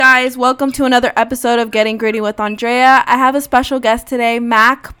guys, welcome to another episode of Getting Gritty with Andrea. I have a special guest today,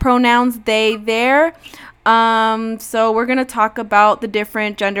 Mac, pronouns they, their. So we're going to talk about the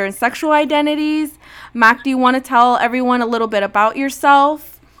different gender and sexual identities. Mac, do you want to tell everyone a little bit about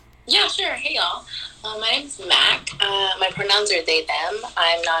yourself? Yeah, sure. Hey, y'all. My name's Mac. My pronouns are they, them.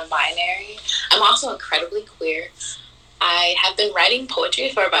 I'm non-binary. I'm also incredibly queer. I have been writing poetry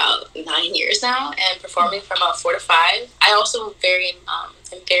for about 9 years now and performing for about 4 to 5. I also am very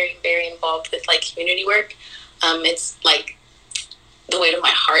involved with like community work. It's like the weight of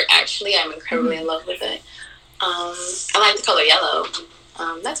my heart. Actually, I'm incredibly in love with it. I like the color yellow.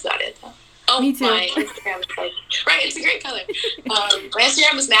 That's about it, though. Oh, me too. My Instagram is like right. It's a great color. My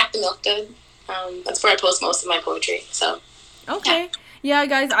Instagram is Mac the Milk Dud. That's where I post most of my poetry. So okay. Yeah,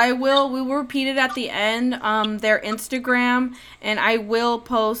 guys, we will repeat it at the end, their Instagram, and I will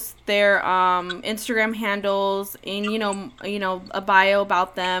post their Instagram handles in, you know, a bio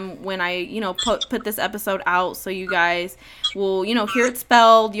about them when I, put this episode out, so you guys will, hear it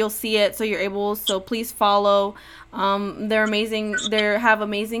spelled, you'll see it, so you're able, so please follow. They're amazing. They have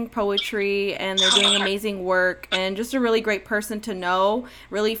amazing poetry, and they're doing amazing work, and just a really great person to know,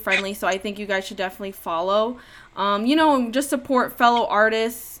 really friendly, so I think you guys should definitely follow. Just support fellow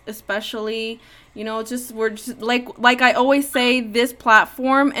artists, especially, we're just like I always say, this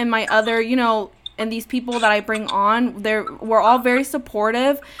platform and my other, and these people that I bring on, we're all very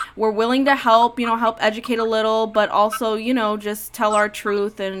supportive. We're willing to help educate a little, but also, just tell our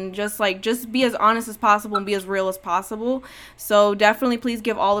truth and just be as honest as possible and be as real as possible. So definitely please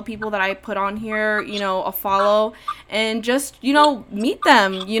give all the people that I put on here, a follow and just, meet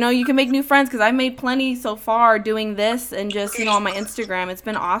them. You can make new friends, because I've made plenty so far doing this and just, on my Instagram. It's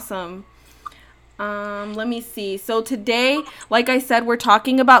been awesome. Let me see. So today, like I said, we're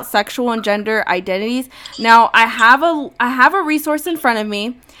talking about sexual and gender identities. Now, I have a resource in front of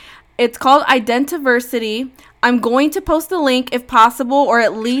me. It's called Identiversity. I'm going to post the link if possible, or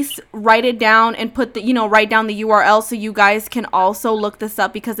at least write it down and write down the URL so you guys can also look this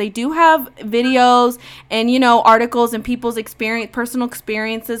up, because they do have videos and, articles and people's personal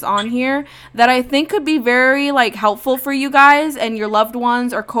experiences on here that I think could be very helpful for you guys and your loved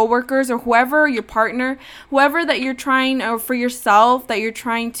ones or coworkers or whoever, your partner, whoever that you're trying, or for yourself that you're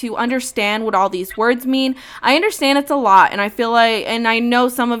trying to understand what all these words mean. I understand it's a lot, and I feel like, and I know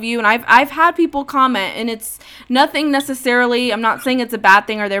some of you, and I've had people comment, and it's nothing necessarily, I'm not saying it's a bad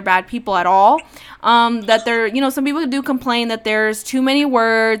thing or they're bad people at all. That they're, some people do complain that there's too many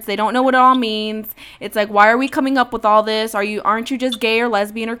words. They don't know what it all means. It's like, why are we coming up with all this? Aren't you just gay or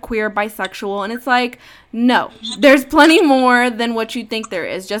lesbian or queer, bisexual? And it's like, no, there's plenty more than what you think there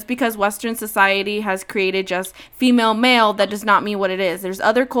is. Just because Western society has created just female, male, that does not mean what it is. There's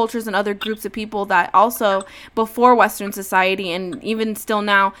other cultures and other groups of people that also, before Western society and even still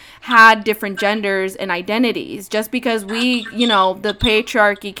now, had different genders and identities. Just because we, the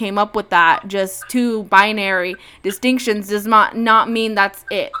patriarchy came up with that, just two binary distinctions, does not mean that's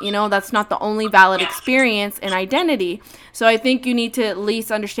it. That's not the only valid experience and identity. So I think you need to at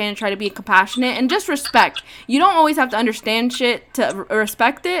least understand and try to be compassionate and just respect. You don't always have to understand shit to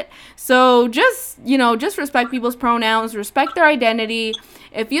respect it. So just respect people's pronouns, respect their identity.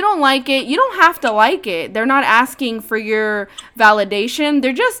 If you don't like it, you don't have to like it. They're not asking for your validation.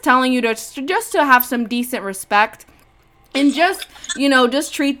 They're just telling you just to have some decent respect. And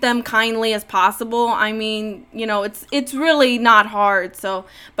just treat them kindly as possible. I mean, it's really not hard. So,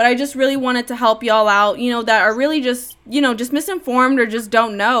 but I just really wanted to help y'all out, that are really just misinformed or just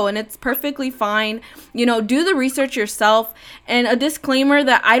don't know. And it's perfectly fine. Do the research yourself. And a disclaimer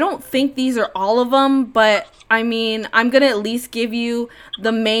that I don't think these are all of them, but I mean, I'm going to at least give you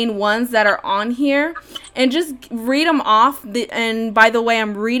the main ones that are on here and just read them off. And by the way,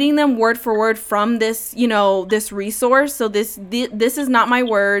 I'm reading them word for word from this, this resource. So this is not my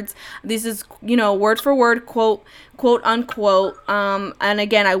words. This is, word for word, quote unquote. And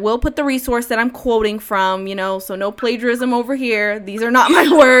again, I will put the resource that I'm quoting from, so no plagiarism over here. These are not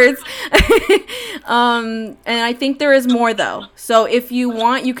my words. And I think there is more though. So if you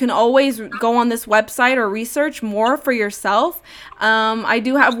want, you can always go on this website or research more for yourself. I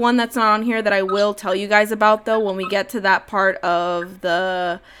do have one that's not on here that I will tell you guys about though when we get to that part of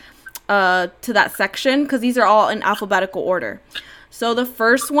to that section, because these are all in alphabetical order. So the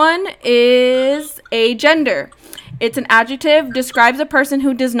first one is agender. It's an adjective, describes a person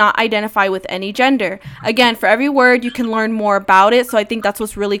who does not identify with any gender. Again, for every word, you can learn more about it. So I think that's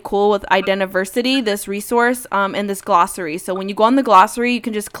what's really cool with Identiversity, this resource, and this glossary. So when you go on the glossary, you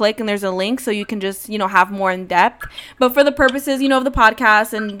can just click and there's a link so you can just, have more in depth. But for the purposes, of the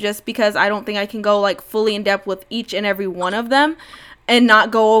podcast, and just because I don't think I can go fully in depth with each and every one of them, and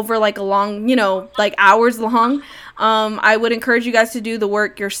not go over like a long, like hours long. I would encourage you guys to do the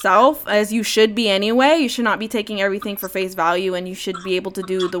work yourself, as you should be anyway. You should not be taking everything for face value, and you should be able to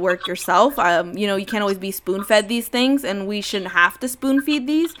do the work yourself. You can't always be spoon-fed these things, and we shouldn't have to spoon-feed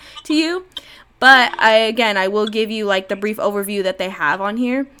these to you. But I will give you like the brief overview that they have on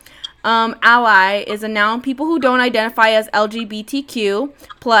here. Ally is a noun, people who don't identify as LGBTQ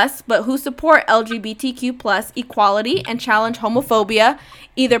plus, but who support LGBTQ plus equality and challenge homophobia,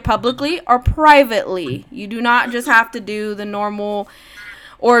 either publicly or privately. You do not just have to do the normal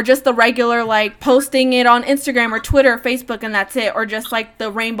or just the regular, like, posting it on Instagram or Twitter or Facebook and that's it, or just like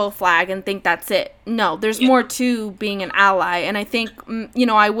the rainbow flag and think that's it. No, there's more to being an ally. And I think,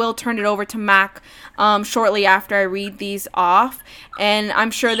 I will turn it over to Mac shortly after I read these off, and I'm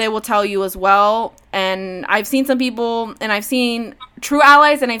sure they will tell you as well. And I've seen some people, and I've seen true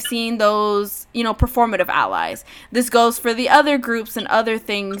allies, and I've seen those, performative allies. This goes for the other groups and other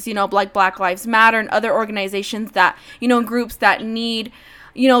things, like Black Lives Matter and other organizations that, groups that need,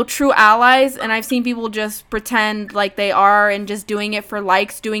 true allies. And I've seen people just pretend like they are and just doing it for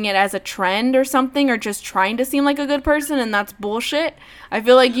likes, doing it as a trend or something, or just trying to seem like a good person, and that's bullshit. I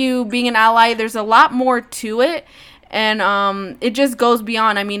feel like you being an ally, there's a lot more to it. And it just goes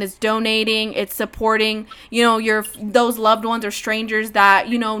beyond. I mean, it's donating, it's supporting, those loved ones or strangers that,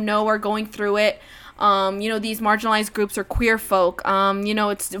 know are going through it. These marginalized groups are queer folk.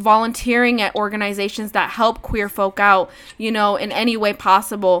 It's volunteering at organizations that help queer folk out, in any way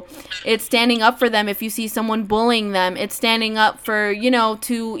possible. It's standing up for them if you see someone bullying them. It's standing up for,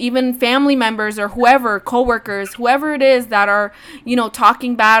 to even family members or whoever, coworkers, whoever it is that are,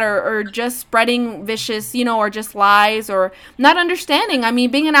 talking bad or just spreading vicious, or just lies or not understanding. I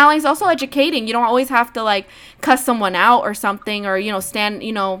mean, being an ally is also educating. You don't always have to like cuss someone out or something, or,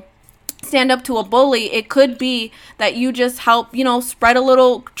 stand up to a bully. It could be that you just help, spread a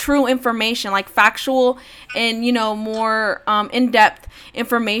little true information, like factual and, more in-depth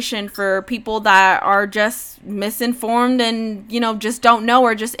information for people that are just misinformed and, just don't know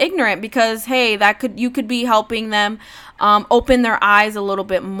or just ignorant, because, hey, you could be helping them open their eyes a little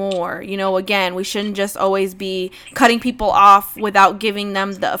bit more. Again, we shouldn't just always be cutting people off without giving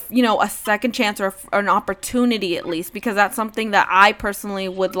them the, a second chance or an opportunity at least, because that's something that I personally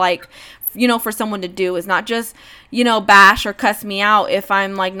would like, for someone to do, is not just, bash or cuss me out if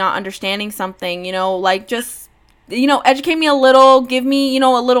I'm like not understanding something, like just, educate me a little, give me, a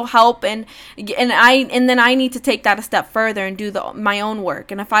little help, and then I need to take that a step further and do my own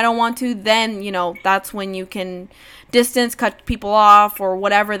work. And if I don't want to, then, that's when you can distance, cut people off, or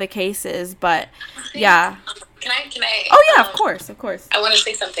whatever the case is. But yeah. Can I? Oh yeah, of course. I want to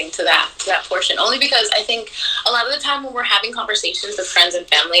say something to that portion, only because I think a lot of the time when we're having conversations with friends and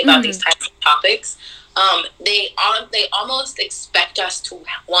family about these types of topics, they almost expect us to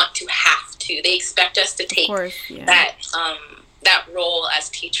want to have to. They expect us to take that role as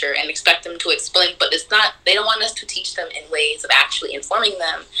teacher and expect them to explain, but it's not. They don't want us to teach them in ways of actually informing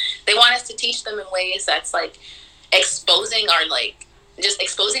them. They want us to teach them in ways that's like exposing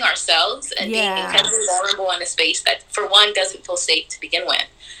ourselves and being incredibly vulnerable in a space that, for one, doesn't feel safe to begin with,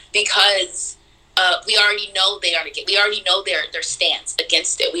 because we already know we already know their stance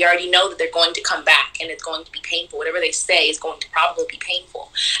against it. We already know that they're going to come back and it's going to be painful. Whatever they say is going to probably be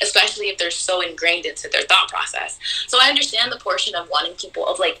painful, especially if they're so ingrained into their thought process. So I understand the portion of wanting people,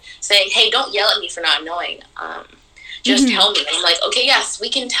 of like saying, hey, don't yell at me for not knowing. Just tell me. And I'm like, okay, yes, we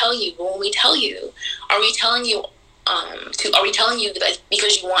can tell you, but when we tell you, are we telling you that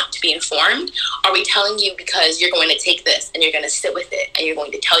because you want to be informed? Are we telling you because you're going to take this and you're going to sit with it and you're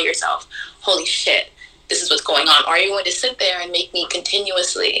going to tell yourself, holy shit, this is what's going on? Or are you going to sit there and make me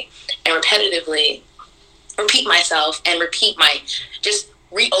continuously and repetitively repeat myself and repeat my just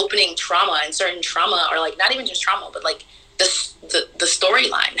reopening trauma and certain trauma, or like not even just trauma, but like the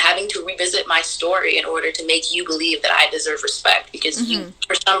storyline, having to revisit my story in order to make you believe that I deserve respect because you,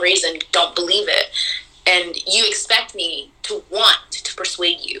 for some reason, don't believe it. And you expect me to want to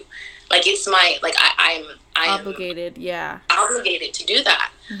persuade you. Like, it's my, like, I am obligated, obligated to do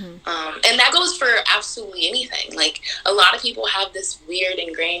that. And that goes for absolutely anything. Like, a lot of people have this weird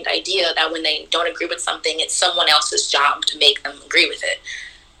ingrained idea that when they don't agree with something, it's someone else's job to make them agree with it.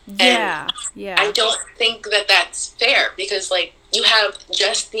 And I don't think that that's fair, because, like, you have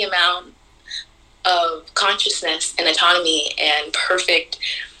just the amount of consciousness and autonomy and perfect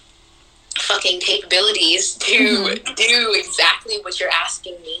fucking capabilities to do exactly what you're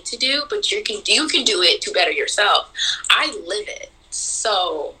asking me to do, but you can do it to better yourself. I live it,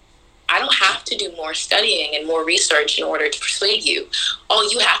 so I don't have to do more studying and more research in order to persuade you. All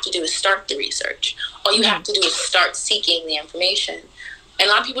you have to do is start the research. All you have to do is start seeking the information. And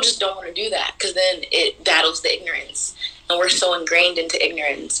a lot of people just don't want to do that because then it battles the ignorance. And we're so ingrained into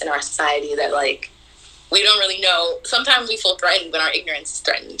ignorance in our society that, like, we don't really know. Sometimes we feel threatened when our ignorance is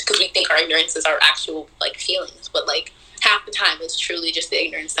threatened because we think our ignorance is our actual, like, feelings. But, like, half the time it's truly just the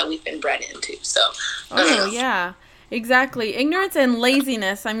ignorance that we've been bred into. So, yeah. Exactly. Ignorance and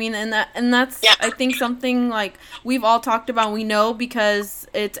laziness. I mean, and that's, I think, something like we've all talked about. We know because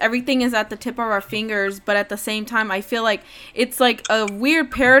everything is at the tip of our fingers. But at the same time, I feel like it's like a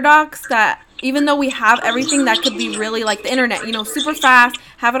weird paradox that even though we have everything that could be really like the internet, you know, super fast,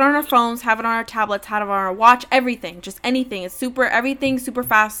 have it on our phones, have it on our tablets, have it on our watch, everything, just anything. It's everything super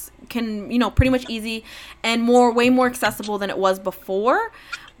fast, can, you know, pretty much easy and way more accessible than it was before.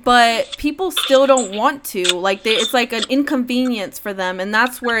 But people still don't want to. Like, it's like an inconvenience for them. And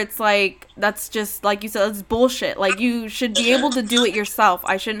that's where it's like, that's just, like you said, it's bullshit. Like, you should be able to do it yourself.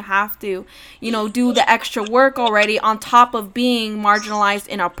 I shouldn't have to, you know, do the extra work already on top of being marginalized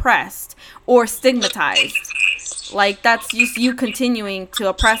and oppressed or stigmatized. Like, that's just you continuing to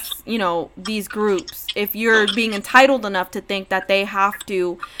oppress, you know, these groups. If you're being entitled enough to think that they have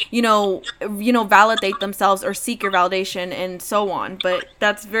to, you know, validate themselves or seek your validation and so on. But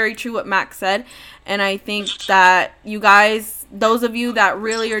that's very true what Max said. And I think that you guys, those of you that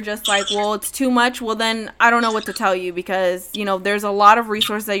really are just like, well, it's too much, well, then I don't know what to tell you because, you know, there's a lot of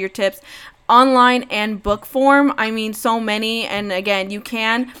resources at your tips. Online and book form. I mean, so many. And again, you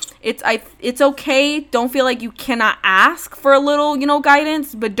can. It's okay. Don't feel like you cannot ask for a little, you know,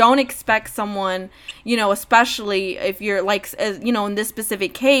 guidance, but don't expect someone, you know, especially if you're like, you know, in this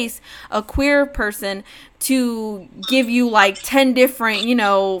specific case, a queer person, to give you like 10 different, you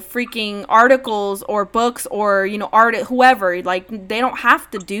know, freaking articles or books or, you know, whoever. Like, they don't have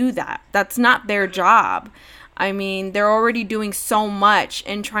to do that. That's not their job. I mean, they're already doing so much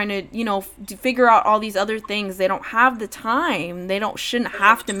and trying to, you know, to figure out all these other things. They don't have the time. Shouldn't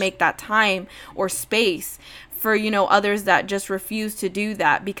have to make that time or space for, you know, others that just refuse to do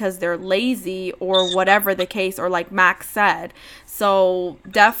that because they're lazy or whatever the case, or like Max said. So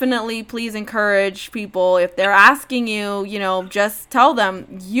definitely please encourage people, if they're asking you, you know, just tell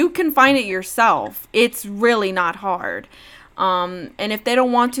them you can find it yourself. It's really not hard. And if they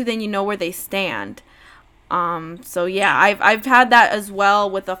don't want to, then you know where they stand. So yeah, I've had that as well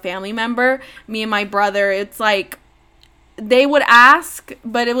with a family member, me and my brother. It's like they would ask,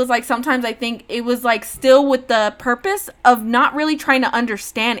 but it was like sometimes I think it was like still with the purpose of not really trying to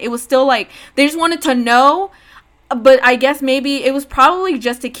understand. It was still like they just wanted to know, but I guess maybe it was probably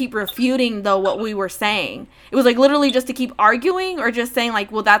just to keep refuting though what we were saying. It was like literally just to keep arguing or just saying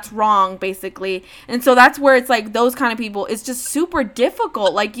like, well, that's wrong basically. And so that's where it's like those kind of people, it's just super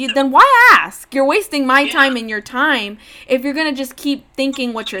difficult. Like, then why ask? You're wasting my time and your time if you're going to just keep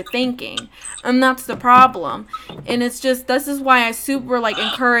thinking what you're thinking. And that's the problem. And it's just, this is why I super like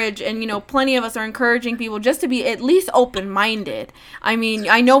encourage, and you know, plenty of us are encouraging people just to be at least open-minded. I mean,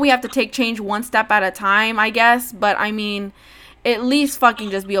 I know we have to take change one step at a time, I guess, but I mean, at least fucking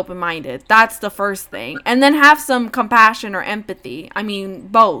just be open-minded. That's the first thing. And then have some compassion or empathy. I mean,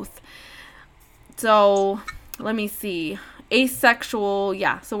 both. So, let me see. Asexual.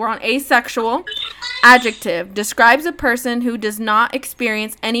 Yeah, so we're on asexual. Adjective. Describes a person who does not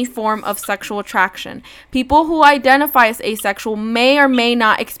experience any form of sexual attraction. People who identify as asexual may or may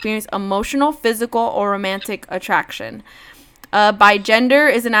not experience emotional, physical, or romantic attraction. Bigender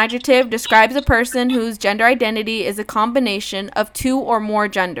is an adjective, describes a person whose gender identity is a combination of two or more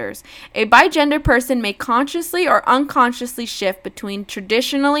genders. A bigender person may consciously or unconsciously shift between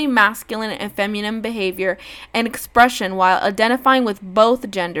traditionally masculine and feminine behavior and expression while identifying with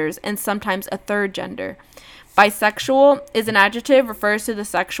both genders and sometimes a third gender. Bisexual is an adjective, refers to the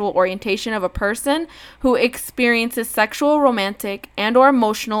sexual orientation of a person who experiences sexual, romantic, and or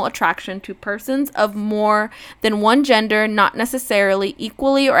emotional attraction to persons of more than one gender, not necessarily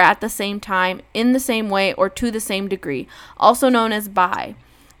equally or at the same time, in the same way, or to the same degree, also known as bi.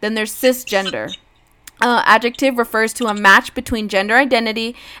 Then there's cisgender. Adjective refers to a match between gender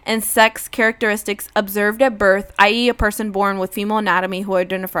identity and sex characteristics observed at birth, i.e. a person born with female anatomy who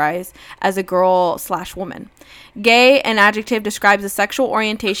identifies as a girl/woman. Gay, an adjective, describes the sexual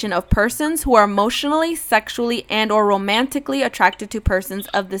orientation of persons who are emotionally, sexually, and or romantically attracted to persons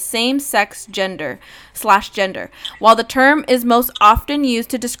of the same sex gender. While the term is most often used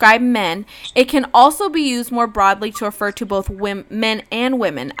to describe men, it can also be used more broadly to refer to both men and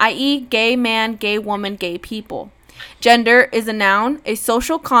women, i.e. gay man, gay woman, gay people. Gender is a noun, a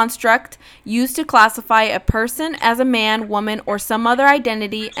social construct used to classify a person as a man, woman, or some other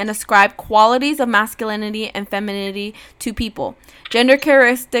identity and ascribe qualities of masculinity and femininity to people. Gender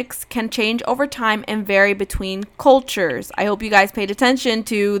characteristics can change over time and vary between cultures. I hope you guys paid attention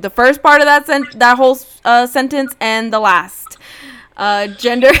to the first part of that whole sentence and the last.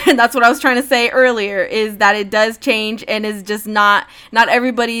 Gender, that's what I was trying to say earlier, is that it does change and is just not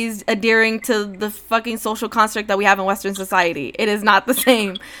everybody's adhering to the fucking social construct that we have in Western society. It is not the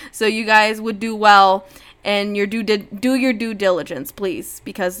same. So you guys would do well and do your due diligence, please,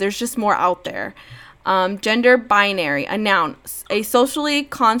 because there's just more out there. Gender binary, a noun, a socially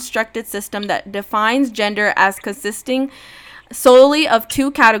constructed system that defines gender as consisting solely of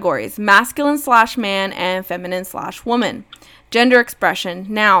two categories, masculine/man and feminine/woman. Gender expression,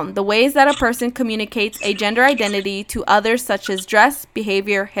 noun, the ways that a person communicates a gender identity to others, such as dress,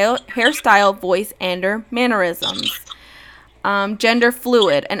 behavior, hairstyle, voice, and/or mannerisms. Gender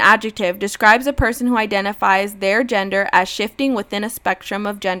fluid, an adjective, describes a person who identifies their gender as shifting within a spectrum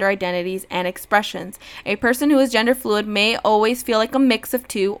of gender identities and expressions. A person who is gender fluid may always feel like a mix of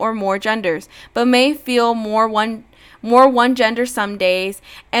two or more genders, but may feel more one gender some days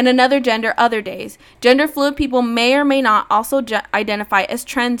and another gender other days. Gender fluid people may or may not also identify as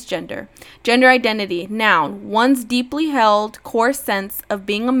transgender. Gender identity, noun, one's deeply held core sense of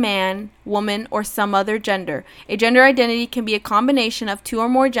being a man, woman, or some other gender. A gender identity can be a combination of two or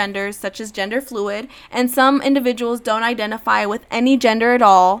more genders, such as gender fluid, and some individuals don't identify with any gender at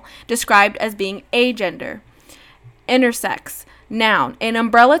all, described as being agender. Intersex, noun, an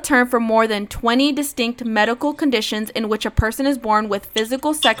umbrella term for more than 20 distinct medical conditions in which a person is born with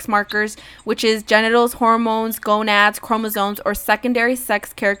physical sex markers, which is genitals, hormones, gonads, chromosomes, or secondary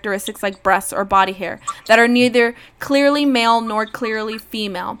sex characteristics like breasts or body hair, that are neither clearly male nor clearly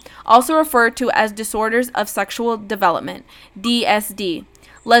female. Also referred to as disorders of sexual development, DSD.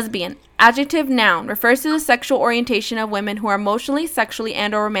 Lesbian, adjective, noun, refers to the sexual orientation of women who are emotionally, sexually,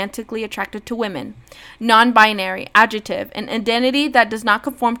 and or romantically attracted to women. Non-binary, adjective, an identity that does not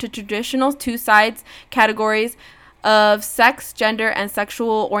conform to traditional two sides categories of sex, gender, and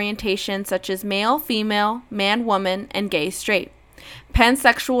sexual orientation, such as male, female, man, woman, and gay, straight.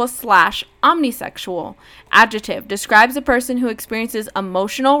 Pansexual/omnisexual, adjective, describes a person who experiences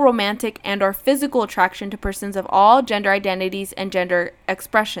emotional, romantic, and or physical attraction to persons of all gender identities and gender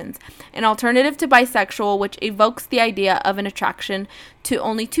expressions. An alternative to bisexual, which evokes the idea of an attraction to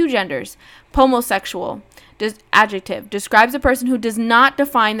only two genders. Pomosexual, adjective, describes a person who does not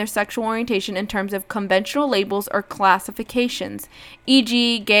define their sexual orientation in terms of conventional labels or classifications,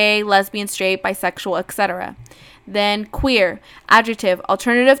 e.g., gay, lesbian, straight, bisexual, etc. Then queer, adjective,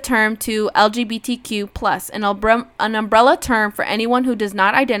 alternative term to LGBTQ+, an umbrella term for anyone who does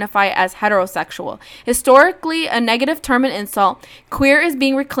not identify as heterosexual. Historically, a negative term and insult, queer is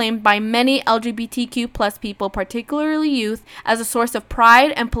being reclaimed by many LGBTQ+ people, particularly youth, as a source of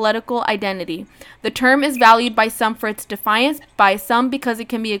pride and political identity. The term is valued by some for its defiance, by some because it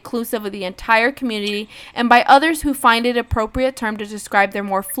can be inclusive of the entire community, and by others who find it an appropriate term to describe their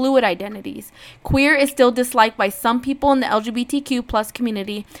more fluid identities. Queer is still disliked by some people in the LGBTQ+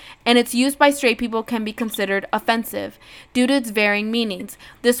 community, and its use by straight people can be considered offensive due to its varying meanings.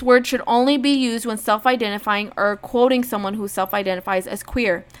 This word should only be used when self-identifying or quoting someone who self-identifies as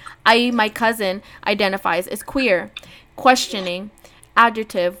queer, i.e., my cousin identifies as queer. Questioning,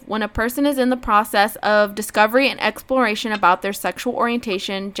 adjective, when a person is in the process of discovery and exploration about their sexual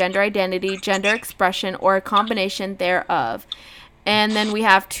orientation, gender identity, gender expression, or a combination thereof. And then we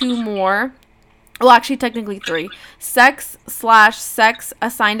have two more. Well, actually, technically three. Sex/sex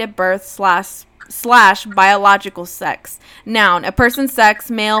assigned at birth slash biological sex. Noun, a person's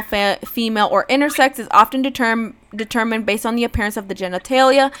sex, male, female, or intersex, is often determined based on the appearance of the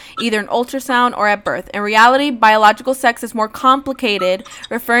genitalia, either in ultrasound or at birth. In reality, biological sex is more complicated,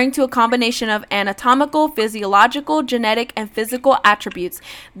 referring to a combination of anatomical, physiological, genetic, and physical attributes.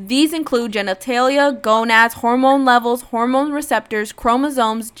 These include genitalia, gonads, hormone levels, hormone receptors,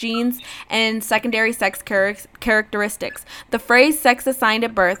 chromosomes, genes, and secondary sex characteristics. The phrase sex assigned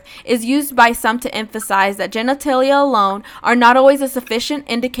at birth is used by some to emphasize that genitalia alone are not always a sufficient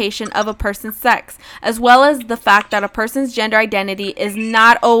indication of a person's sex, as well as the fact that a person's gender identity is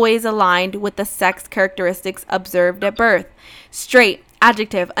not always aligned with the sex characteristics observed at birth. Straight,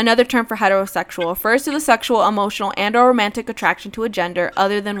 adjective, another term for heterosexual, refers to the sexual, emotional, and or romantic attraction to a gender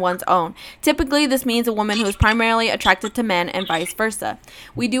other than one's own. Typically, this means a woman who is primarily attracted to men and vice versa.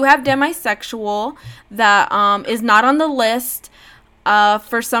 We do have demisexual that is not on the list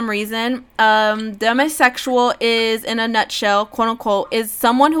for some reason. Demisexual is, in a nutshell, quote unquote, is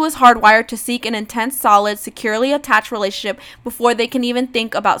someone who is hardwired to seek an intense, solid, securely attached relationship before they can even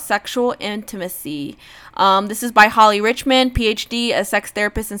think about sexual intimacy. This is by Holly Richmond, PhD, a sex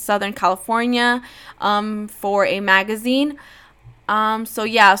therapist in Southern California, for a magazine.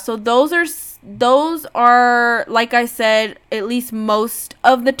 So those are, like I said, at least most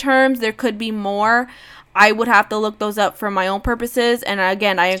of the terms. There could be more. I would have to look those up for my own purposes. And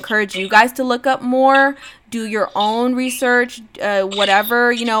again, I encourage you guys to look up more, do your own research,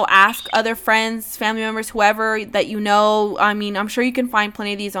 whatever, ask other friends, family members, whoever that you know. I mean, I'm sure you can find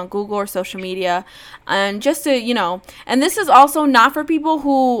plenty of these on Google or social media. And just to, and this is also not for people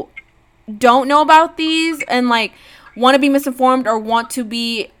who don't know about these and like want to be misinformed or want to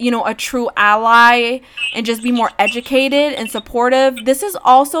be, a true ally and just be more educated and supportive. This is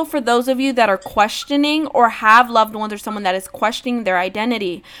also for those of you that are questioning or have loved ones or someone that is questioning their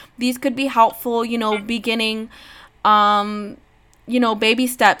identity. These could be helpful, beginning, baby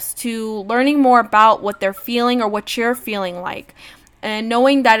steps to learning more about what they're feeling or what you're feeling like. And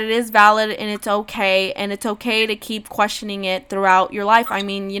knowing that it is valid and it's okay to keep questioning it throughout your life. I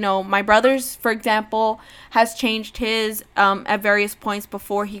mean, my brother's, for example, has changed his at various points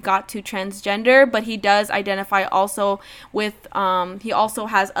before he got to transgender, but he does identify also with, he also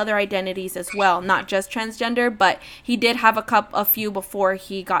has other identities as well, not just transgender, but he did have a few before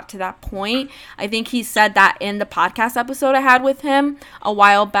he got to that point. I think he said that in the podcast episode I had with him a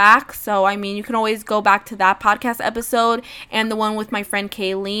while back. So, I mean, you can always go back to that podcast episode and the one with my friend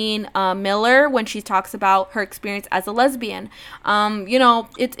Kayleen Miller when she talks about her experience as a lesbian.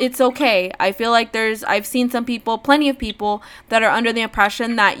 It's okay. I feel like I've seen some people, plenty of people that are under the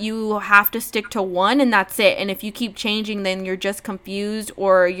impression that you have to stick to one and that's it. And if you keep changing, then you're just confused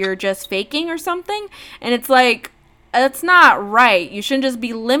or you're just faking or something. And it's like, that's not right. You shouldn't just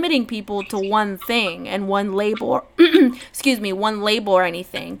be limiting people to one thing and one label, one label or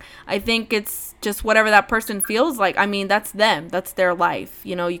anything. I think it's just whatever that person feels like. I mean, that's them. That's their life.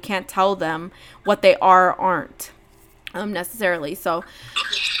 You can't tell them what they are or aren't necessarily. So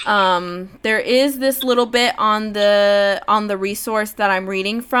there is this little bit on the resource that I'm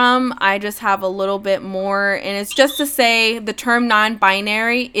reading from. I just have a little bit more, and it's just to say the term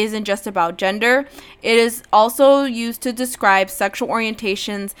non-binary isn't just about gender. It is also used to describe sexual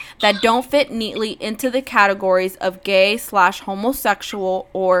orientations that don't fit neatly into the categories of gay/homosexual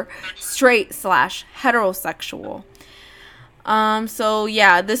or straight/heterosexual.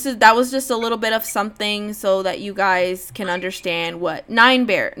 That was just a little bit of something so that you guys can understand what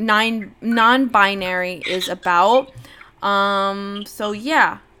non-binary is about. I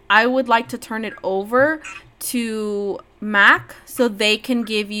would like to turn it over to Mac so they can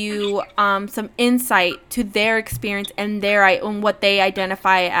give you some insight to their experience and what they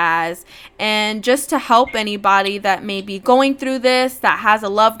identify as, and just to help anybody that may be going through this, that has a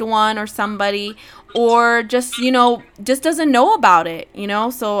loved one or somebody, or just doesn't know about it,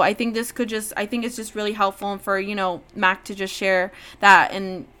 so I think it's just really helpful for Mac to just share that,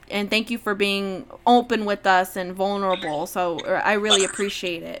 and thank you for being open with us and vulnerable. So I really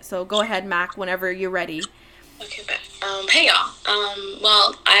appreciate it. So go ahead, Mac, whenever you're ready. Okay, but hey y'all.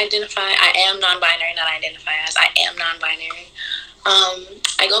 Well, I am non-binary, not identify as. I am non-binary.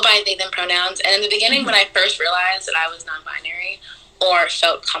 I go by they, them pronouns. And in the beginning, when I first realized that I was non-binary, or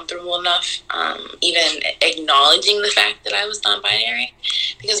felt comfortable enough even acknowledging the fact that I was non-binary,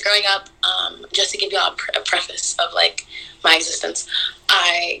 because growing up, just to give y'all a preface of like my existence,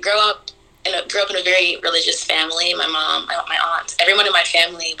 I grew up in a very religious family. My mom, my aunt, everyone in my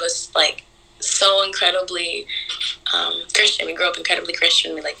family was like so incredibly Christian. We grew up incredibly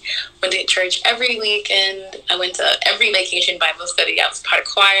Christian. We like went to church every weekend. I went to every vacation Bible study. I was part of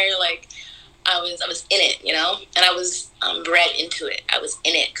choir. Like I was in it, and I was bred into it. I was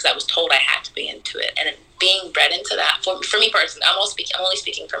in it because I was told I had to be into it. And being bred into that, for me personally, I'm only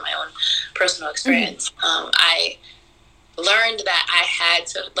speaking from my own personal experience. I learned that I had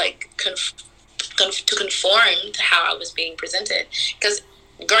to like conform to how I was being presented, because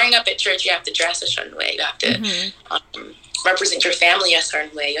growing up at church, you have to dress a certain way. You have to represent your family a certain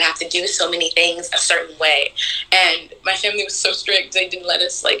way. You have to do so many things a certain way. And my family was so strict, they didn't let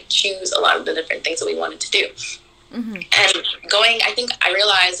us like choose a lot of the different things that we wanted to do. And I think I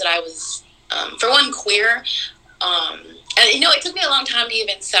realized that I was, for one, queer. And it took me a long time to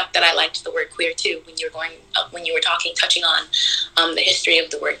even accept that I liked the word queer too. When you were touching on the history of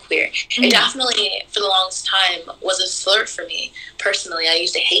the word queer, it definitely for the longest time was a slur for me personally. I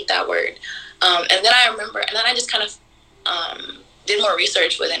used to hate that word, and then I just kind of did more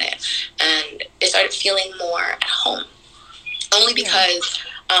research within it, and it started feeling more at home. only because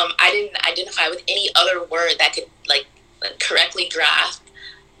I didn't identify with any other word that could like correctly grasp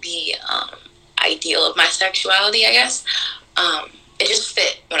the ideal of my sexuality, I guess. It just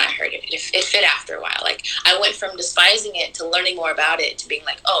fit when I heard it. It fit after a while. Like, I went from despising it to learning more about it to being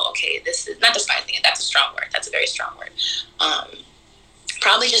like, oh, okay, this is not despising it. That's a strong word. That's a very strong word.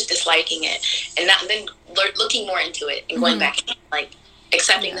 Probably just disliking it and not then looking more into it and going back and like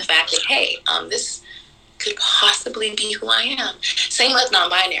accepting the fact that, hey, this could possibly be who I am. Same with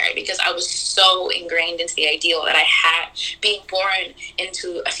non-binary, because I was so ingrained into the ideal that I had, being born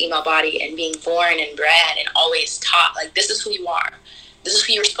into a female body and being born and bred and always taught, like, this is who you are. This is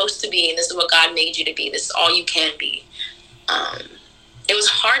who you're supposed to be, and this is what God made you to be. This is all you can be. It was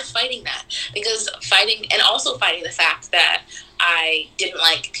hard fighting that, because fighting the fact that I didn't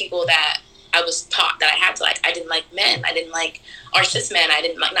like people that I was taught that I had to like. I didn't like men. I didn't like our cis men.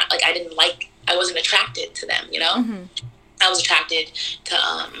 I wasn't attracted to them, you know? Mm-hmm. I was attracted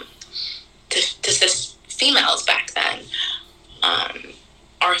to cis females back then,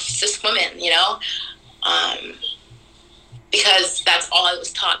 or cis women, you know? Because that's all I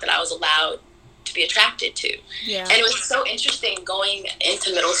was taught that I was allowed to be attracted to. Yeah. And it was so interesting going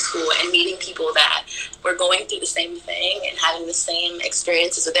into middle school and meeting people that were going through the same thing and having the same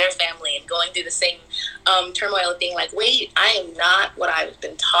experiences with their family and going through the same turmoil of being like, wait, I am not what I've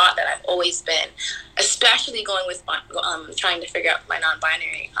been taught that I've always been, especially going with trying to figure out my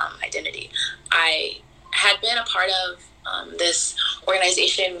non-binary identity. I had been a part of this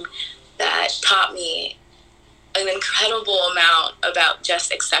organization that taught me an incredible amount about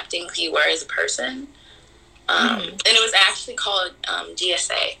just accepting who you were as a person. And it was actually called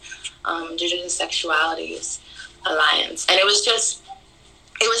GSA, Gender and Sexualities Alliance. And it was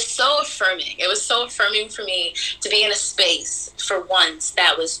so affirming. It was so affirming for me to be in a space for once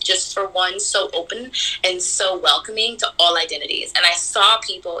that was just for one so open and so welcoming to all identities. And I saw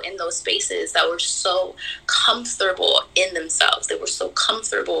people in those spaces that were so comfortable in themselves. They were so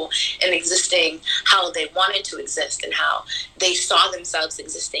comfortable in existing how they wanted to exist and how they saw themselves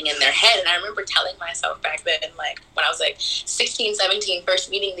existing in their head. And I remember telling myself back then, like when I was like 16, 17, first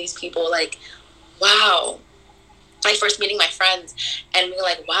meeting these people, like, wow. Like first meeting my friends and being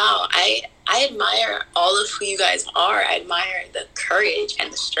like, wow, I admire all of who you guys are. I admire the courage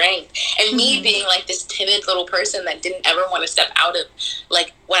and the strength. And me being like this timid little person that didn't ever want to step out of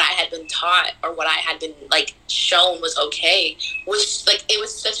like what I had been taught or what I had been like shown was okay, was like, it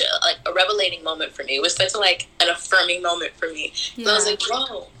was such a revelating moment for me. It was such like an affirming moment for me. Yeah. So I was like,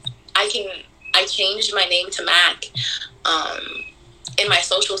 whoa, I changed my name to Mac. In my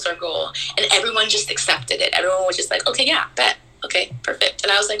social circle, and everyone just accepted it. Everyone was just like, okay, yeah, bet. Okay, perfect.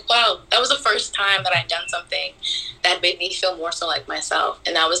 And I was like, wow, that was the first time that I'd done something that made me feel more so like myself.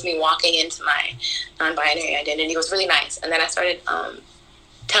 And that was me walking into my non-binary identity. It was really nice. And then I started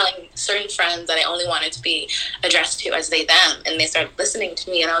telling certain friends that I only wanted to be addressed to as they, them. And they started listening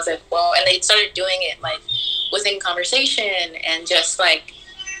to me. And I was like, whoa. And they started doing it like within conversation and just like,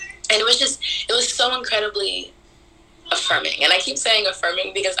 and it was so incredibly affirming. And I keep saying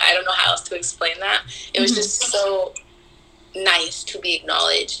affirming because I don't know how else to explain that. It was just so nice to be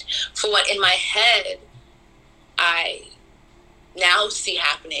acknowledged for what in my head I now see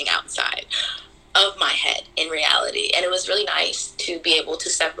happening outside of my head in reality. And it was really nice to be able to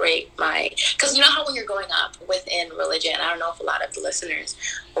separate because you know how when you're growing up within religion, I don't know if a lot of the listeners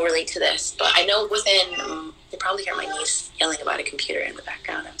will relate to this, but I know within, you probably hear my niece yelling about a computer in the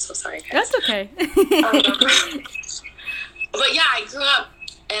background. I'm so sorry, guys. That's okay. But yeah, I grew up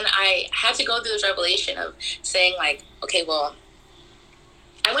and I had to go through this revelation of saying like, okay, well,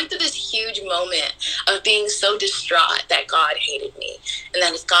 I went through this huge moment of being so distraught that God hated me. And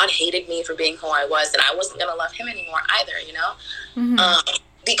that if God hated me for being who I was, then I wasn't going to love him anymore either, you know?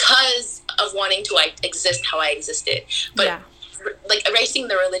 Because of wanting to exist how I existed. But like erasing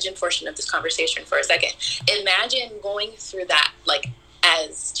the religion portion of this conversation for a second, imagine going through that, like,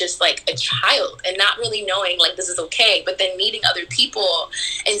 as just like a child and not really knowing like this is okay, but then meeting other people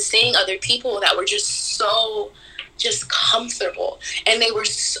and seeing other people that were just so just comfortable, and they were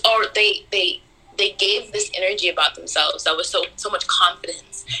they gave this energy about themselves that was so much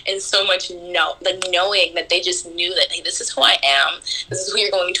confidence and so much knowing that they just knew that, hey, this is who I am, this is who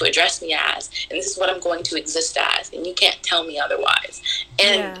you're going to address me as, and this is what I'm going to exist as, and you can't tell me otherwise.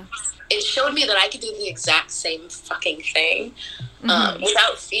 And it showed me that I could do the exact same fucking thing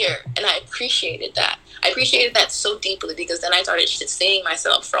without fear. And I appreciated that. I appreciated that so deeply, because then I started just seeing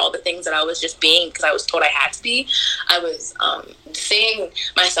myself for all the things that I was just being because I was told I had to be. I was seeing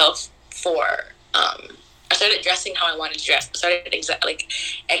myself for, I started dressing how I wanted to dress. I started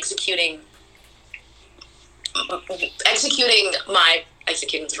executing executing is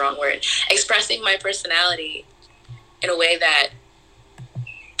the wrong word, expressing my personality in a way that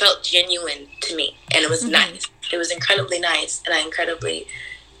felt genuine to me, and it was nice. It was incredibly nice, and I incredibly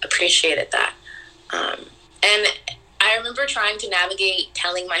appreciated that. And I remember trying to navigate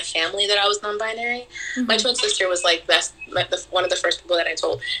telling my family that I was non-binary. My twin sister was like one of the first people that I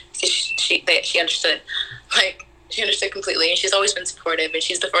told, because she understood, like, she understood completely, and she's always been supportive, and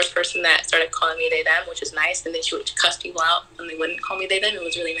she's the first person that started calling me they them, which was nice, and then she would cuss people out when they wouldn't call me they them. It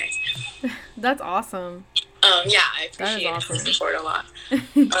was really nice. That's awesome. Yeah, I appreciate awesome. The support a lot.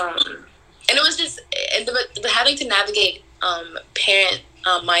 And it was just having to navigate parent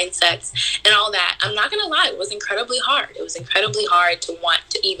mindsets and all that. I'm not gonna lie, it was incredibly hard. It was incredibly hard to want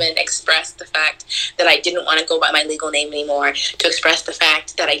to even express the fact that I didn't want to go by my legal name anymore, to express the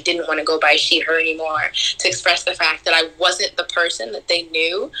fact that I didn't want to go by she, her anymore, to express the fact that I wasn't the person that they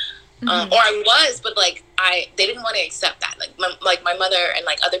knew. Or I was, but like they didn't want to accept that. Like my mother and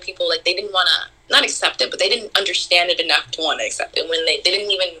like other people, like they didn't want to not accept it, but they didn't understand it enough to want to accept it. When they didn't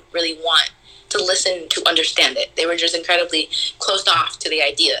even really want to listen to understand it. They were just incredibly closed off to the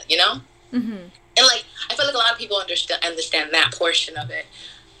idea, you know? And like I feel like a lot of people understand that portion of it,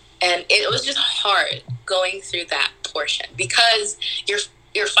 and it was just hard going through that portion, because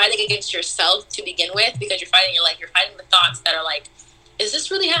you're fighting against yourself to begin with, because you're fighting the thoughts that are like, is this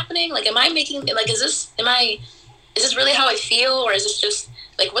really happening? Like, am I making, like, is this really how I feel? Or is this just,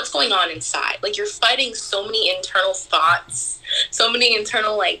 like, what's going on inside? Like, you're fighting so many internal thoughts, so many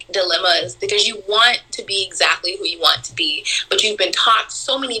internal, like, dilemmas, because you want to be exactly who you want to be, but you've been taught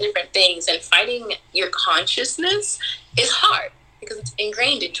so many different things, and fighting your consciousness is hard, because it's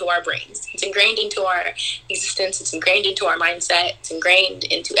ingrained into our brains. It's ingrained into our existence. It's ingrained into our mindset. It's ingrained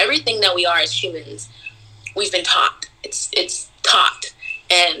into everything that we are as humans. We've been taught. It's taught,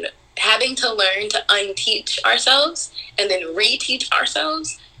 and having to learn to unteach ourselves and then reteach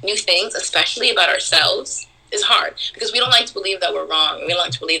ourselves new things, especially about ourselves, is hard, because we don't like to believe that we're wrong. We don't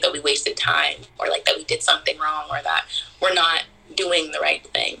like to believe that we wasted time, or like that we did something wrong, or that we're not doing the right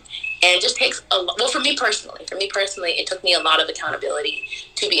thing. And it just takes for me personally, it took me a lot of accountability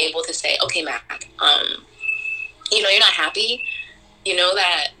to be able to say, okay, Mac, you're not happy. You know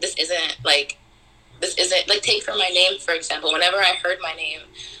that this isn't like, take for my name, for example. Whenever I heard my name,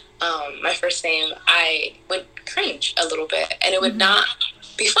 my first name, I would cringe a little bit, and it would not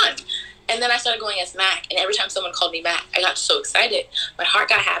be fun. And then I started going as Mac, and every time someone called me Mac, I got so excited. My heart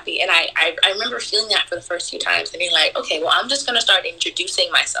got happy, and I remember feeling that for the first few times, and being like, okay, well, I'm just going to start introducing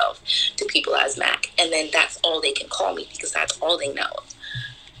myself to people as Mac, and then that's all they can call me, because that's all they know.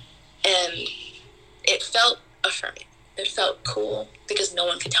 And it felt affirming. It felt cool, because no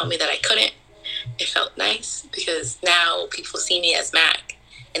one could tell me that I couldn't. It felt nice, because now people see me as Mac,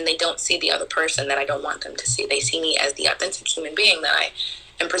 and they don't see the other person that I don't want them to see. They see me as the authentic human being that I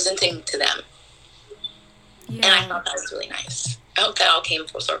am presenting to them. Yeah. And I thought that was really nice. I hope that all came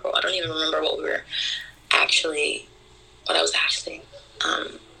full circle. I don't even remember what I was actually, what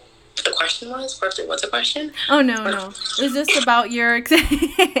the question was, or if there was a question. Oh, no. It was just about your,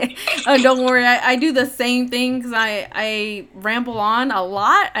 oh, don't worry. I do the same thing, because I ramble on a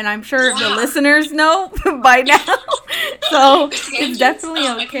lot, and I'm sure the listeners know by now. So it's definitely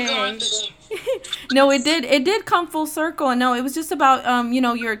okay. No, it did come full circle. And no, it was just about,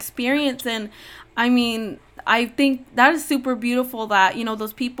 your experience. And I mean, I think that is super beautiful that,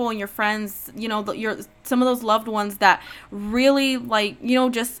 those people and your friends, some of those loved ones that really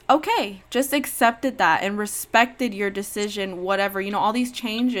just accepted that and respected your decision, whatever, all these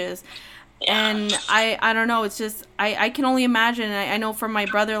changes. Yeah. And I don't know, it's just, I can only imagine. I know for my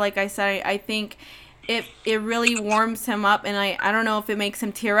brother, like I said, I think it really warms him up, and I don't know if it makes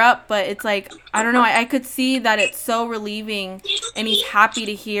him tear up, but it's like, I don't know, I could see that it's so relieving, and he's happy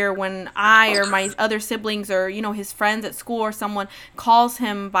to hear when I or my other siblings or, his friends at school or someone calls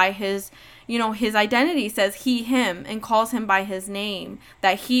him by his, his identity, says he, him, and calls him by his name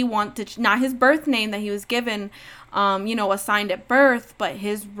that he wanted, not his birth name that he was given, assigned at birth, but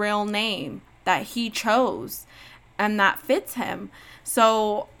his real name that he chose and that fits him.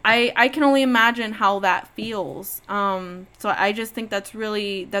 So I can only imagine how that feels. So I just think that's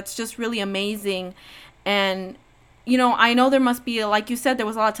just really amazing. And, I know there must be, like you said, there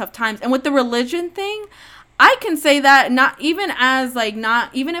was a lot of tough times. And with the religion thing, I can say that not even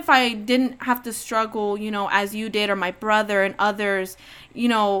if I didn't have to struggle, as you did, or my brother and others,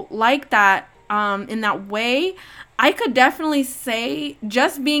 like that, in that way, I could definitely say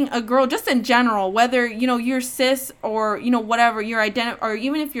just being a girl, just in general, whether, you're cis or, whatever, you're or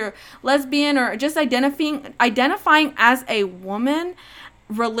even if you're lesbian or just identifying as a woman,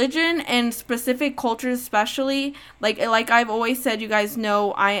 religion and specific cultures especially, like I've always said, you guys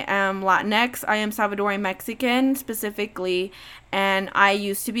know I am Latinx, I am Salvadorian Mexican specifically, and I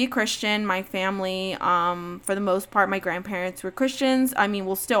used to be a Christian. My family, for the most part, my grandparents were Christians. I mean,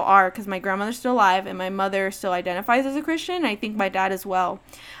 well, still are, because my grandmother's still alive and my mother still identifies as a Christian. I think my dad as well.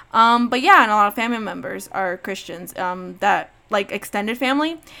 But yeah, and a lot of family members are Christians, that, like, extended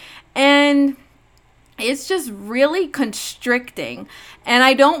family. And it's just really constricting, and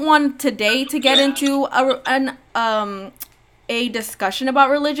I don't want today to get into a discussion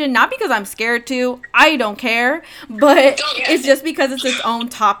about religion, not because I'm scared to, I don't care, but it's just because it's its own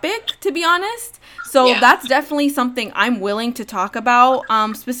topic, to be honest. So that's definitely something I'm willing to talk about,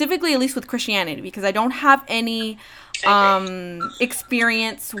 specifically at least with Christianity, because I don't have any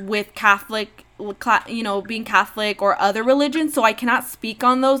experience with Catholic, being Catholic or other religions, so I cannot speak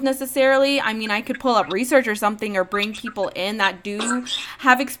on those necessarily. I mean, I could pull up research or something, or bring people in that do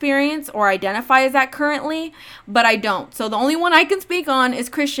have experience or identify as that currently, but I don't. So the only one I can speak on is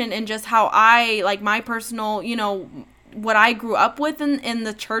Christian, and just how I, like, my personal, what I grew up with in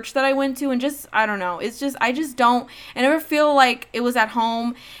the church that I went to, and just, I don't know, it's just, I never feel like it was at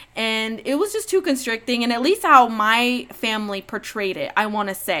home, and it was just too constricting, and at least how my family portrayed it, I want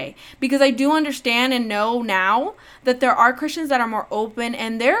to say, because I do understand and know now that there are Christians that are more open,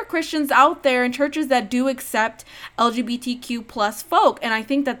 and there are Christians out there in churches that do accept LGBTQ plus folk, and I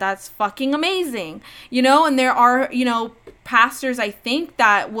think that that's fucking amazing, and there are, pastors, I think,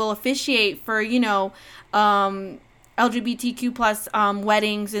 that will officiate for, LGBTQ plus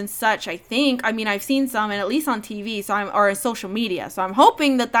weddings and such, I think. I mean, I've seen some, and at least on TV, or in social media. So I'm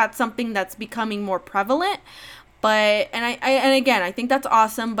hoping that that's something that's becoming more prevalent. But, and again, I think that's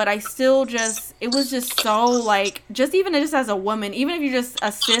awesome, but I still it was just so, like, just as a woman, even if you're just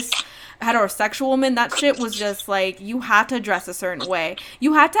a cis heterosexual woman, that shit was just like, you had to dress a certain way,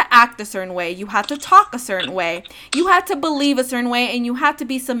 you had to act a certain way, you had to talk a certain way, you had to believe a certain way, and you had to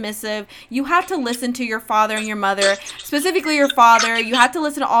be submissive, you had to listen to your father and your mother, specifically your father, you had to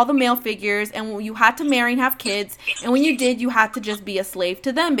listen to all the male figures, and you had to marry and have kids, and when you did, you had to just be a slave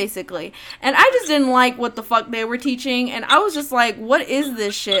to them, basically. And I just didn't like what the fuck they were teaching, and I was just like, what is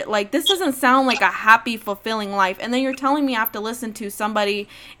this shit? Like, this doesn't sound like a happy, fulfilling life, and then you're telling me I have to listen to somebody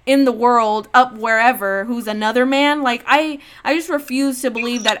in the world up wherever who's another man. Like, I just refuse to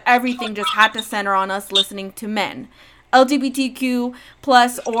believe that everything just had to center on us listening to men, LGBTQ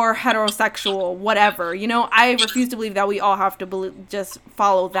plus or heterosexual, whatever, I refuse to believe that we all have to just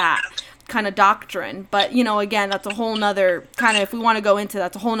follow that kind of doctrine. But again, that's a whole nother kind of, if we want to go into,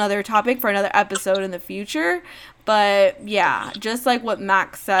 that's a whole nother topic for another episode in the future. But yeah, just like what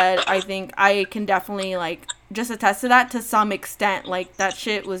Max said, I think I can definitely, like, just attest to that to some extent. Like, that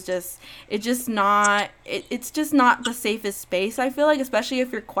shit was just, it's just not the safest space, I feel like, especially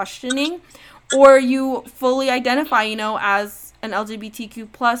if you're questioning or you fully identify, as an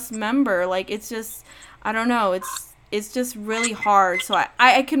LGBTQ plus member. Like, it's just, I don't know, it's just really hard. So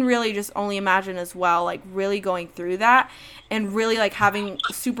I can really just only imagine as well, like, really going through that, and really, like, having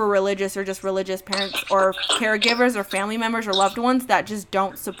super religious or just religious parents or caregivers or family members or loved ones that just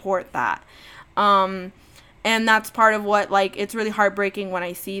don't support that. And that's part of what, like, it's really heartbreaking when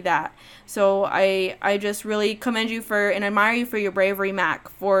I see that. So I just really commend you for and admire you for your bravery, Mac,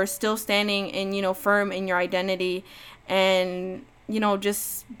 for still standing and, firm in your identity, and,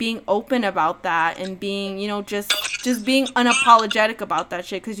 just being open about that, and being, just being unapologetic about that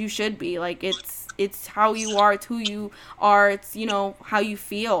shit, because you should be. Like, it's how you are, it's who you are, it's, how you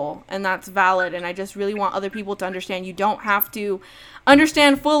feel, and that's valid. And I just really want other people to understand you don't have to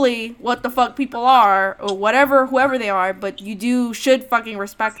understand fully what the fuck people are, or whoever they are, but you should fucking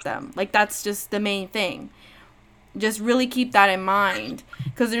respect them. Like, that's just the main thing. Just really keep that in mind,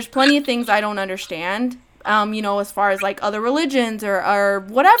 because there's plenty of things I don't understand, as far as, like, other religions or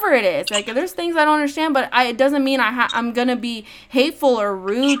whatever it is. Like, there's things I don't understand, but it doesn't mean I'm gonna be hateful or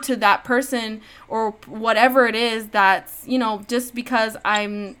rude to that person or whatever it is. That's, just because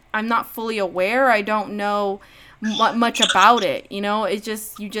I'm not fully aware, I don't know much about it, it's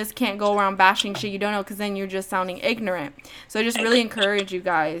just, you just can't go around bashing shit you don't know, because then you're just sounding ignorant. So I just really encourage you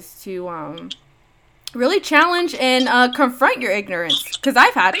guys to really challenge and confront your ignorance, because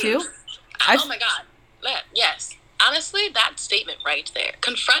I've had to. Oh my god, yes, honestly, that statement right there,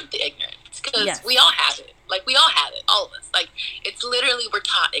 confront the ignorance, because we all have it. Like, we all have it, all of us. Like, it's literally, we're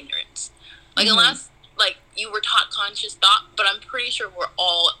taught ignorance. Like, unless, like, you were taught conscious thought, but I'm pretty sure we're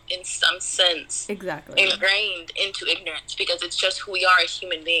all, in some sense, ingrained into ignorance, because it's just who we are as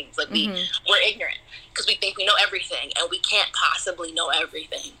human beings. Like, we're ignorant because we think we know everything, and we can't possibly know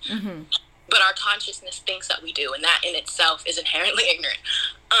everything. But our consciousness thinks that we do, and that in itself is inherently ignorant.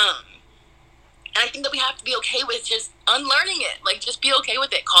 And I think that we have to be okay with just unlearning it. Like, just be okay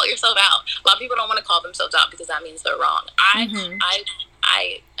with it. Call yourself out. A lot of people don't want to call themselves out because that means they're wrong. I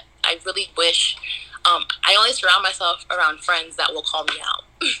really wish. I only surround myself around friends that will call me out.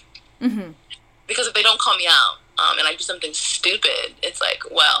 Because if they don't call me out, and I do something stupid, it's like,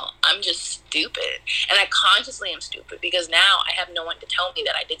 well, I'm just stupid. And I consciously am stupid because now I have no one to tell me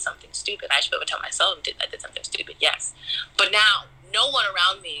that I did something stupid. I should be able to tell myself I did something stupid, yes. But now, no one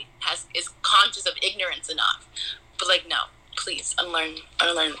around me is conscious of ignorance enough. But, like, no, please, unlearn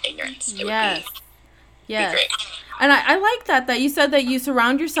ignorance. It would be great. And I like that you said that you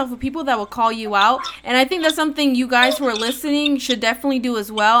surround yourself with people that will call you out. And I think that's something you guys who are listening should definitely do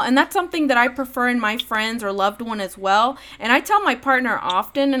as well. And that's something that I prefer in my friends or loved one as well. And I tell my partner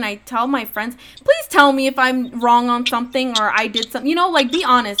often, and I tell my friends, please tell me if I'm wrong on something or I did something. You know, like, be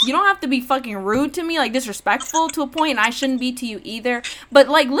honest. You don't have to be fucking rude to me, like disrespectful to a point, and I shouldn't be to you either. But,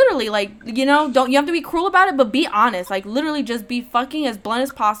 like, literally, like, you know, you have to be cruel about it, but be honest. Like, literally just be fucking as blunt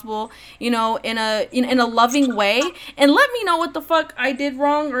as possible, you know, in a loving way. And let me know what the fuck I did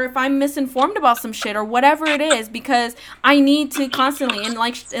wrong or if I'm misinformed about some shit or whatever it is, because I need to constantly, and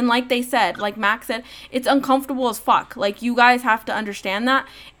like they said, like Max said, it's uncomfortable as fuck. Like, you guys have to understand that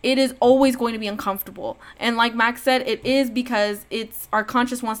it is always going to be uncomfortable. And like Max said, it is because it's our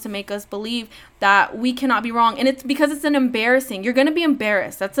conscience wants to make us believe that we cannot be wrong. And it's because it's an embarrassing. You're going to be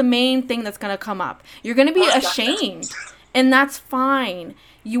embarrassed. That's the main thing that's going to come up. You're going to be ashamed. And that's fine.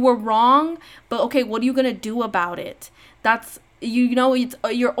 You were wrong, but okay, what are you going to do about it? That's, you know,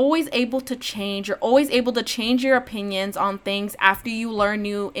 you're always able to change. You're always able to change your opinions on things after you learn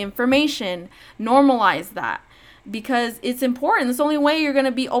new information. Normalize that because it's important. It's the only way you're going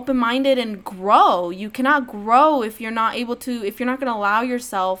to be open-minded and grow. You cannot grow if you're not going to allow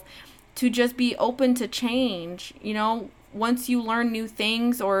yourself to just be open to change, you know. Once you learn new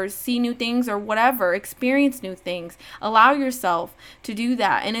things or see new things or whatever, experience new things, allow yourself to do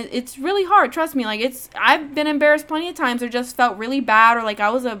that. And it's really hard. Trust me. Like, I've been embarrassed plenty of times or just felt really bad or like I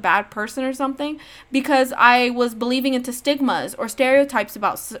was a bad person or something because I was believing into stigmas or stereotypes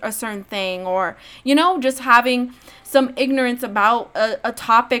about a certain thing, or, you know, just having some ignorance about a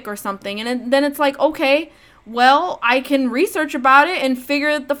topic or something. And then it's like, okay, well, I can research about it and figure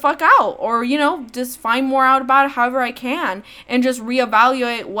it the fuck out, or, you know, just find more out about it however I can and just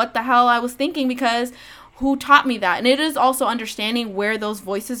reevaluate what the hell I was thinking, because who taught me that? And it is also understanding where those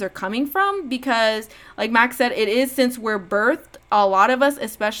voices are coming from, because like Max said, it is, since we're birthed, a lot of us,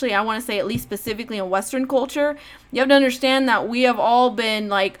 especially I want to say at least specifically in Western culture, you have to understand that we have all been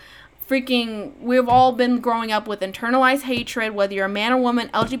like we've all been growing up with internalized hatred, whether you're a man or woman,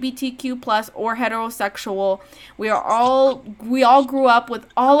 LGBTQ plus or heterosexual. We all grew up with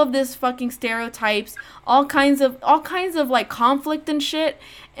all of this fucking stereotypes, all kinds of like conflict and shit.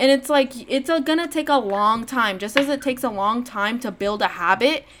 And it's like, it's gonna take a long time, just as it takes a long time to build a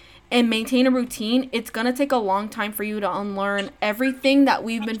habit and maintain a routine. It's gonna take a long time for you to unlearn everything that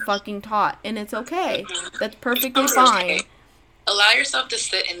we've been fucking taught, and it's okay. That's perfectly fine. Allow yourself to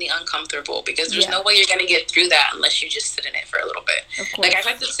sit in the uncomfortable, because there's no way you're going to get through that unless you just sit in it for a little bit. Like, I've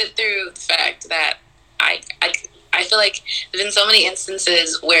had to sit through the fact that I feel like there's been so many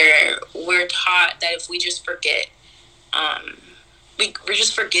instances where we're taught that if we just forget, we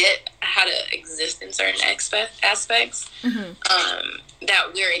just forget how to exist in certain aspects,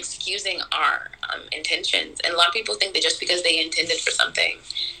 that we're excusing our intentions. And a lot of people think that just because they intended for something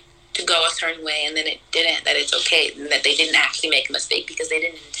to go a certain way and then it didn't, that it's okay, and that they didn't actually make a mistake because they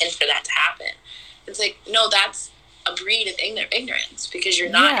didn't intend for that to happen. It's like, no, that's a breed of ignorance, because you're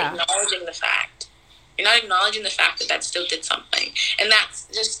not acknowledging the fact. You're not acknowledging the fact that still did something. And that's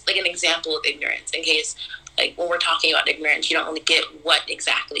just like an example of ignorance, in case, like, when we're talking about ignorance, you don't really get what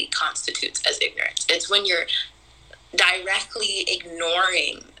exactly constitutes as ignorance. It's when you're directly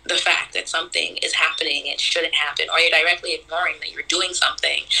ignoring the fact that something is happening and shouldn't happen, or you're directly ignoring that you're doing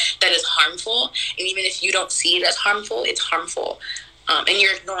something that is harmful, and even if you don't see it as harmful, it's harmful, and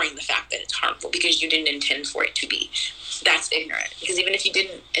you're ignoring the fact that it's harmful because you didn't intend for it to be. That's ignorant, because even if you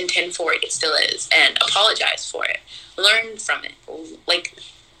didn't intend for it, it still is. And apologize for it, learn from it, like,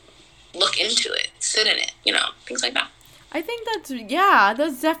 look into it, sit in it, you know, things like that. I think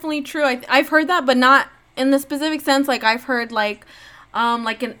that's definitely true. I've heard that, but not in the specific sense. Like, I've heard like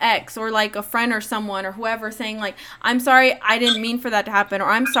an ex or like a friend or someone or whoever saying like, I'm sorry, I didn't mean for that to happen, or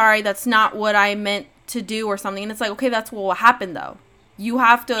I'm sorry, that's not what I meant to do, or something. And it's like, okay, that's what happened though. You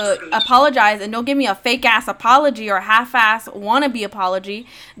have to apologize, and don't give me a fake ass apology or half-ass wannabe apology.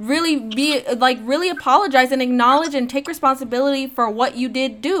 Really apologize and acknowledge and take responsibility for what you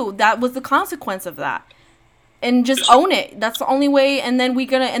did do. That was the consequence of that. and just own it. That's the only way. And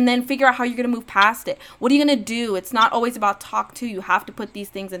then figure out how you're gonna move past it. What are you gonna do? It's not always about talk too. You have to put these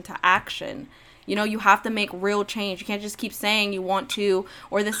things into action. You know, you have to make real change. You can't just keep saying you want to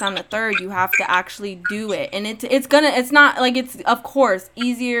or this on the third. You have to actually do it. And it's not like, it's of course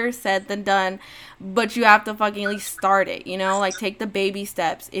easier said than done, but you have to fucking at least start it, you know, like take the baby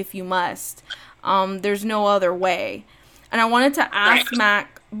steps if you must. There's no other way. And I wanted to ask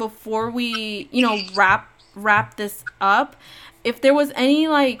Mac before we, you know, wrap this up, if there was any,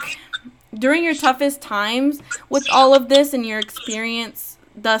 like, during your toughest times with all of this and your experience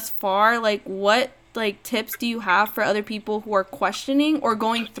thus far, like, what, like, tips do you have for other people who are questioning or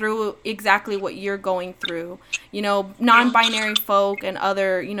going through exactly what you're going through, you know, non-binary folk and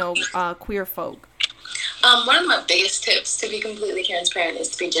other, you know, queer folk? One of my biggest tips, to be completely transparent, is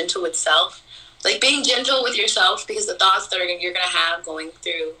to be gentle with self. Like, being gentle with yourself, because the thoughts that you're going to have going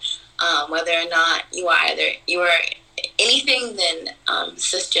through, whether or not you are anything then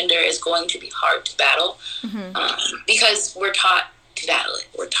cisgender, is going to be hard to battle, because we're taught to battle it.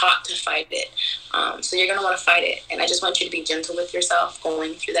 We're taught to fight it. So you're going to want to fight it. And I just want you to be gentle with yourself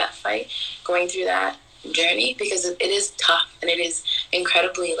going through that fight, going through that journey, because it is tough and it is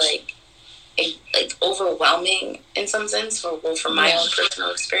incredibly, like overwhelming in some sense. From my own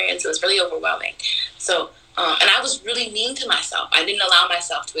personal experience, it was really overwhelming. So, and I was really mean to myself. I didn't allow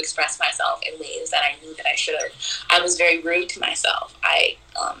myself to express myself in ways that I knew that I should. I was very rude to myself. I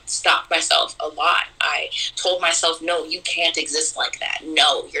stopped myself a lot. I told myself, no, you can't exist like that.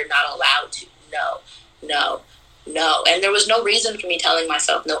 No, you're not allowed to. No. And there was no reason for me telling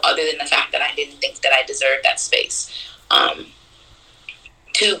myself no, other than the fact that I didn't think that I deserved that space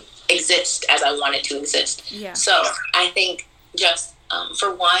to exist as I wanted to exist. Yeah. So I think just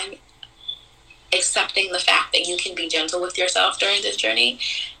for one, accepting the fact that you can be gentle with yourself during this journey,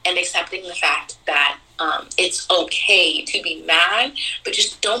 and accepting the fact that it's okay to be mad, but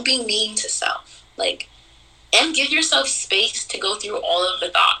just don't be mean to self. Like, and give yourself space to go through all of the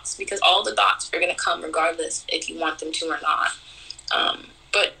thoughts, because all the thoughts are going to come regardless if you want them to or not.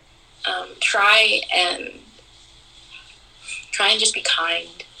 But try and just be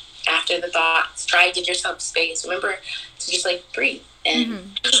kind after the thoughts. Try to give yourself space. Remember to just, like, breathe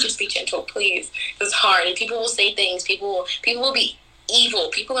and just be gentle, please. It's hard, and people will say things. People will be evil.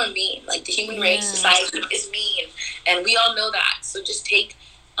 People are mean. Like, the human race, society is mean, and we all know that. So just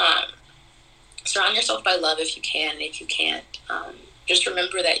surround yourself by love if you can. And if you can't, just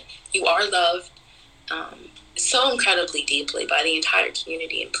remember that you are loved so incredibly deeply by the entire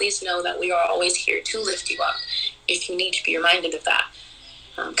community. And please know that we are always here to lift you up if you need to be reminded of that.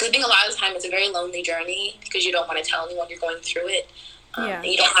 Because I think a lot of the time it's a very lonely journey, because you don't want to tell anyone you're going through it. And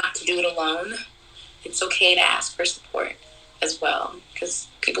you don't have to do it alone. It's okay to ask for support as well, because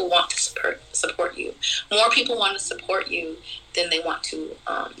people want to support you. More people want to support you than they want to,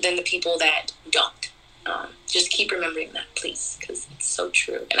 than the people that don't. Just keep remembering that, please, because it's so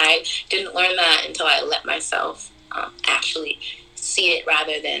true. And I didn't learn that until I let myself actually see it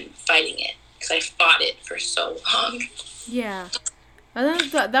rather than fighting it, because I fought it for so long. Yeah.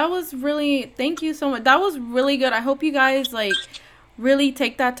 That was really, thank you so much. That was really good. I hope you guys, like, really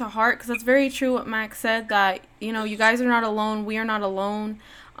take that to heart, because it's very true what Max said, that, you know, you guys are not alone. We are not alone.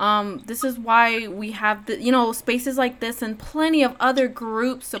 This is why we have the, you know, spaces like this and plenty of other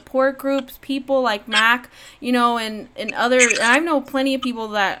groups, support groups, people like Mac, you know, and I know plenty of people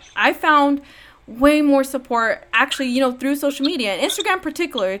that I found way more support actually, you know, through social media, and Instagram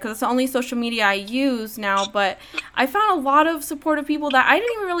particularly, because it's the only social media I use now. But I found a lot of supportive people that I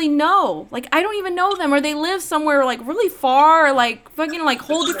didn't even really know. Like, I don't even know them, or they live somewhere, like, really far, or, like, fucking, like,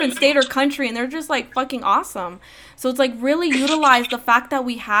 whole different state or country, and they're just, like, fucking awesome. So it's like, really utilize the fact that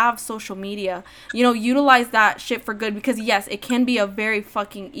we have social media, you know, utilize that shit for good, because yes, it can be a very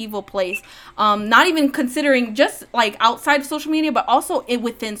fucking evil place. Not even considering just, like, outside of social media, but also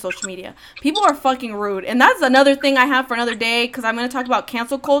within social media. People are fucking rude. And that's another thing I have for another day, because I'm going to talk about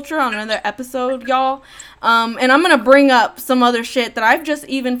cancel culture on another episode, y'all. And I'm going to bring up some other shit that I've just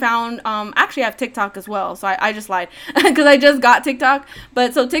even found. Actually, I have TikTok as well, so I just lied, because I just got TikTok.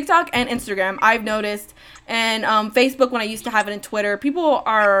 But so TikTok and Instagram, I've noticed. And Facebook, when I used to have it, in Twitter,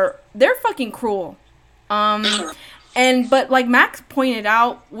 they're fucking cruel. But like Max pointed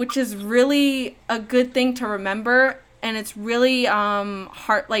out, which is really a good thing to remember, and it's really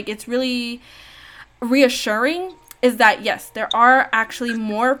it's really reassuring, is that yes, there are actually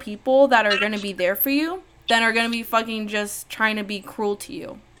more people that are going to be there for you than are going to be fucking just trying to be cruel to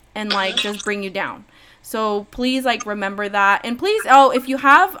you. and like just bring you down. So please like remember that. And please, if you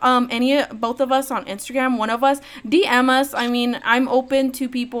have both of us on Instagram, one of us, DM us. I mean, I'm open to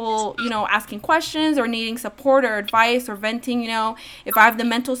people, asking questions or needing support or advice or venting, if I have the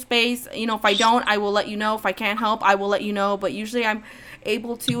mental space, if I don't, I will let you know. If I can't help, I will let you know. But usually I'm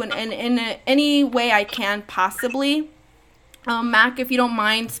able to, and in any way I can possibly. Mac, if you don't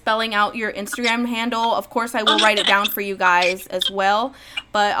mind spelling out your Instagram handle, of course I will write it down for you guys as well.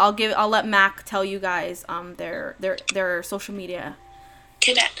 But I'll let Mac tell you guys their social media.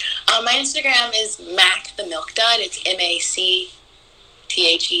 Okay, my Instagram is Mac the Milk Dud. It's MacThemilkdud.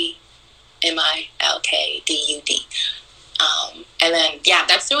 And then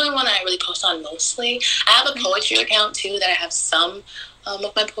that's the only one that I really post on mostly. I have a poetry account too that I have some of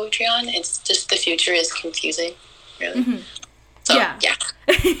my poetry on. It's just the future is confusing, really. Mm-hmm. So, yeah.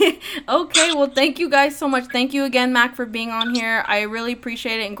 Okay, well, thank you guys so much. Thank you again, Mac, for being on here. I really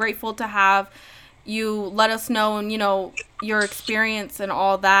appreciate it and grateful to have you let us know, and your experience and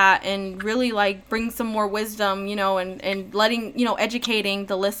all that, and really like bring some more wisdom, and letting, educating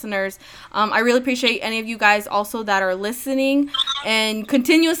the listeners. I really appreciate any of you guys also that are listening and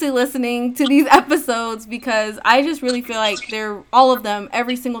continuously listening to these episodes, because I just really feel like all of them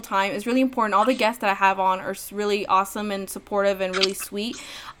every single time is really important. All the guests that I have on are really awesome and supportive and really sweet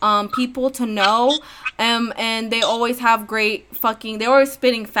people to know, and they always have they're always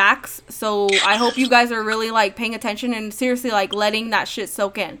spitting facts. So I hope you guys are really like paying attention and seriously like letting that shit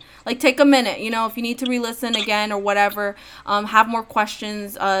soak in. Like, take a minute, if you need to re-listen again or whatever, have more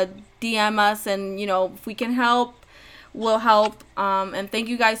questions, DM us, and if we can help, we'll help. And thank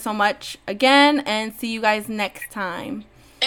you guys so much again, and see you guys next time.